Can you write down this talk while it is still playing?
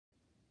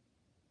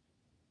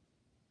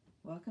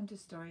Welcome to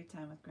Story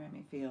Time with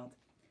Grammy Field.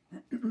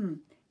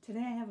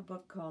 Today I have a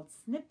book called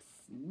Snip,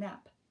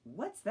 Snap.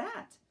 What's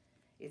that?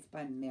 It's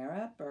by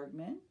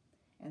Bergman,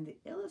 and the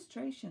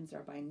illustrations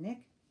are by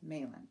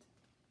Maland.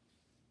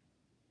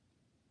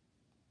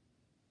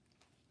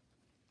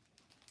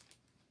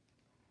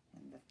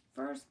 And the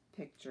first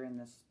picture in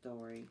the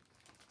story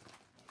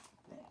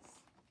is this.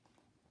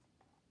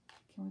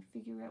 Can we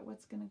figure out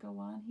what's going to go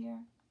on here?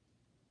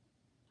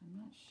 I'm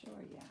not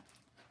sure yet.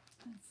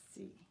 Let's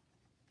see.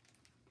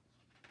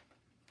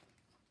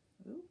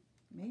 Ooh,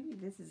 maybe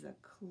this is a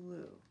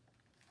clue.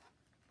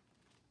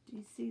 Do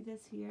you see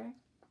this here?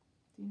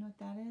 Do you know what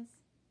that is?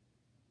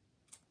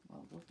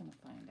 Well, we're going to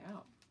find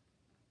out.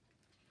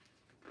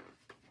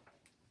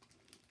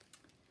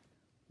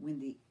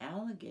 When the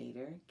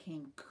alligator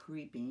came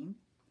creeping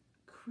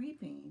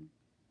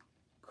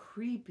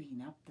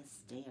up the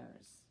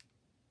stairs,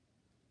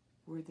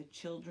 were the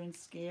children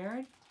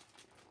scared?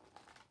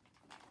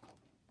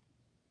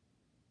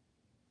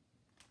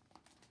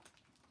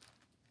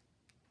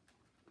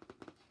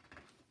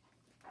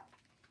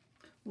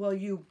 Well,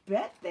 you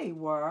bet they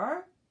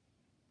were.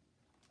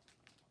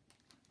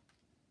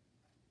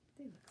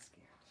 They look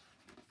scared.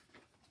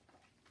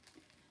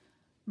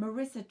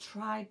 Marissa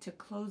tried to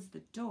close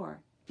the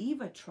door.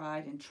 Eva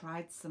tried and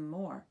tried some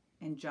more.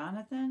 And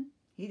Jonathan,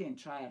 he didn't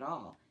try at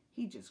all.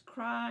 He just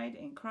cried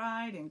and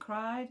cried and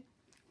cried,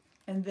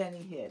 and then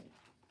he hid.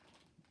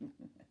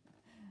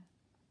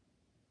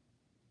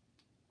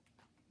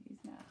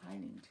 He's not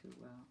hiding too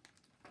well.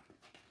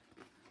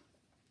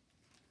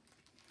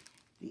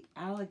 The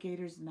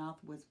alligator's mouth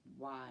was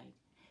wide.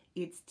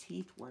 Its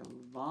teeth were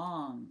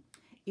long.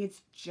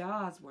 Its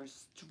jaws were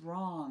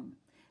strong.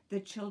 The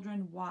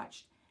children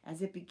watched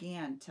as it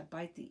began to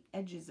bite the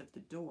edges of the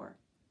door.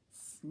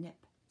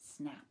 Snip,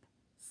 snap,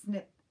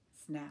 snip,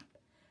 snap,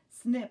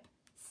 snip,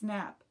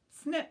 snap,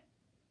 snip.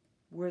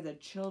 Were the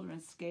children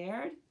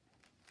scared?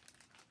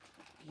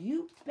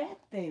 You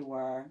bet they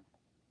were.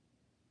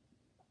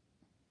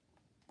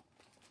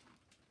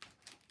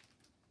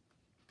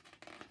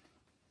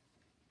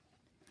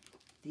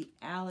 The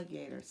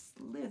alligator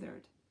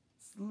slithered,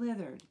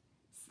 slithered,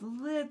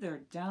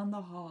 slithered down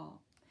the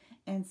hall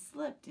and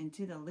slipped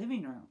into the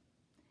living room.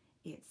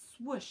 It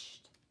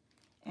swooshed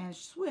and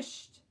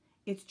swished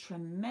its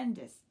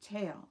tremendous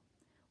tail,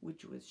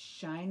 which was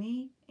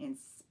shiny and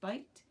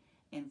spiked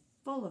and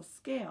full of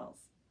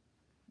scales.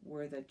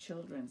 Were the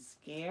children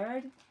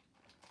scared?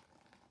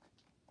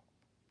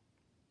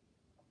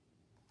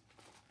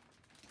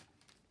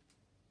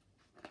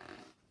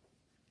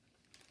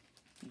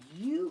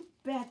 You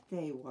bet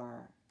they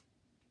were.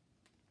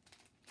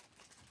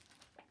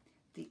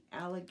 The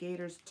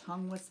alligator's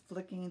tongue was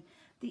flicking.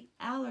 The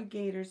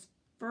alligator's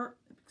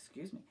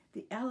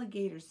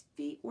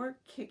feet were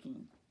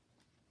kicking.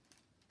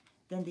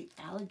 Then the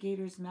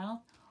alligator's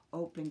mouth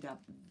opened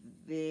up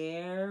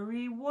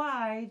very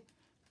wide.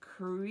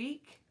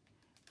 Creak,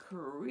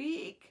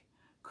 creak,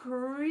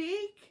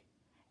 creak,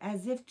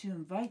 as if to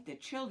invite the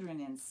children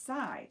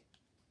inside.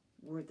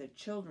 Were the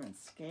children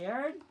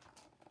scared?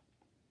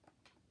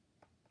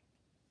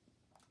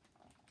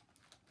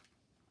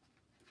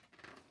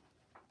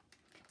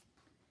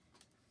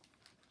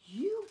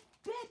 You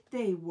bet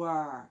they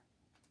were.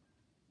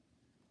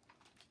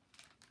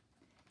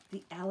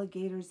 The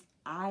alligator's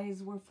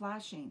eyes were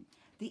flashing.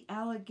 The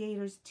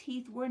alligator's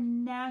teeth were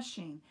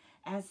gnashing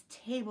as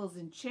tables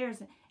and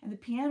chairs and the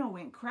piano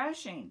went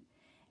crashing.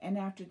 And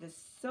after the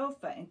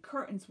sofa and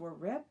curtains were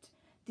ripped,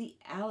 the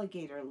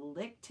alligator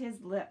licked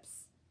his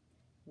lips.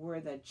 Were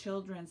the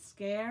children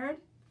scared?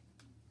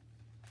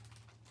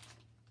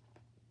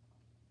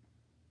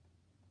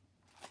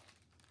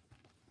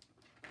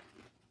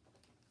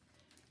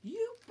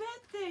 You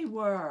bet they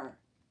were.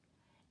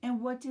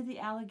 And what did the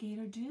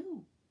alligator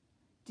do?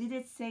 Did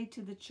it say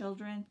to the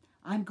children,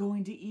 "I'm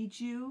going to eat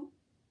you"?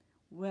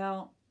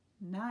 Well,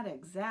 not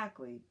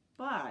exactly,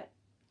 but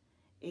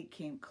it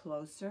came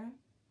closer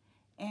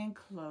and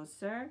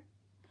closer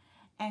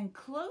and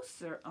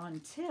closer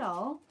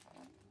until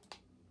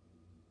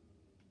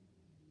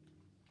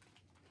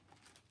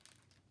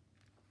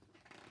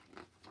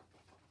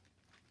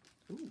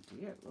ooh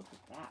dear, look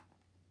at that.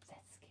 Is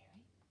that scary?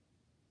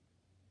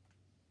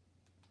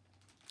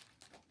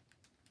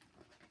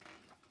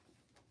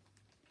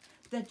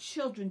 The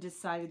children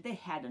decided they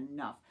had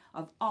enough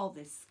of all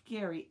this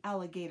scary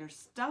alligator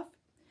stuff.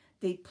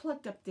 They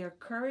plucked up their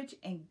courage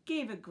and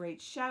gave a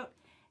great shout,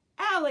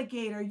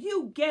 "Alligator,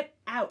 you get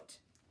out!"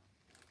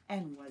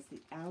 And was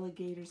the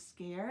alligator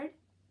scared?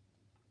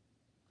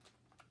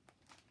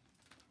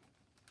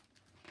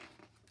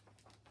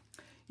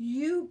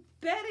 You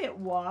bet it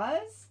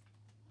was.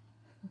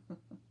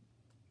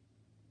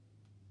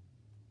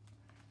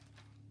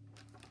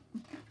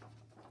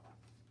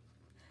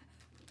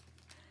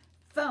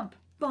 Thump,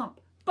 bump,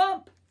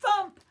 bump,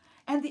 thump,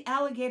 and the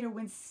alligator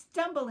went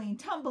stumbling,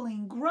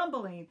 tumbling,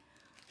 grumbling,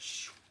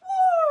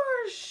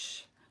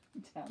 swoosh,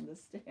 down the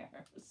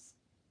stairs.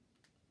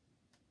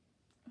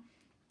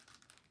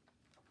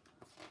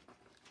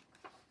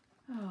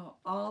 Oh,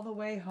 all the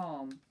way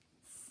home.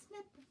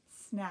 Snip,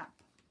 snap.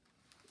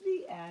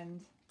 The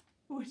end.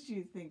 What did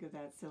you think of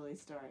that silly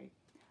story?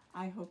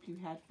 I hope you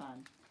had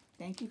fun.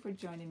 Thank you for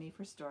joining me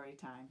for story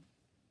time.